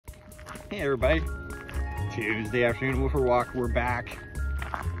Hey everybody, Tuesday afternoon Woofer walk. We're back.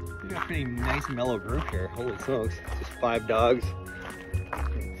 We've got a pretty nice mellow group here. Holy smokes, just 5 dogs.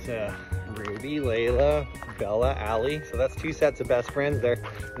 It's Ruby, Layla, Bella, Aly. So that's 2 sets of best friends there.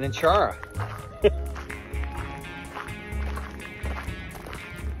 And then Chara. What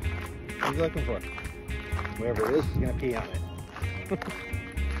are you looking for? Whatever it is, she's gonna pee on it.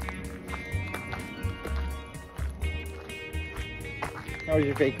 How was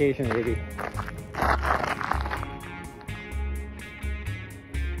your vacation, Ruby?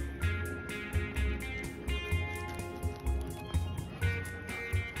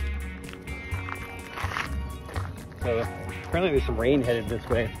 So apparently there's some rain headed this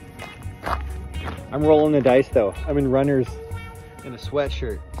way. I'm rolling the dice though. I'm in runners in a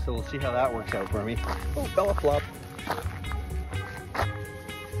sweatshirt, so we'll see how that works out for me. Oh, Bella flop.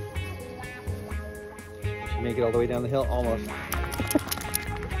 Should make it all the way down the hill, almost.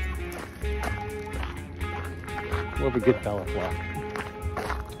 Love a good Bella flop.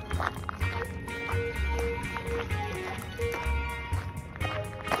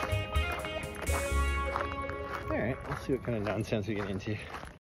 All right, let's see what kind of nonsense we get into.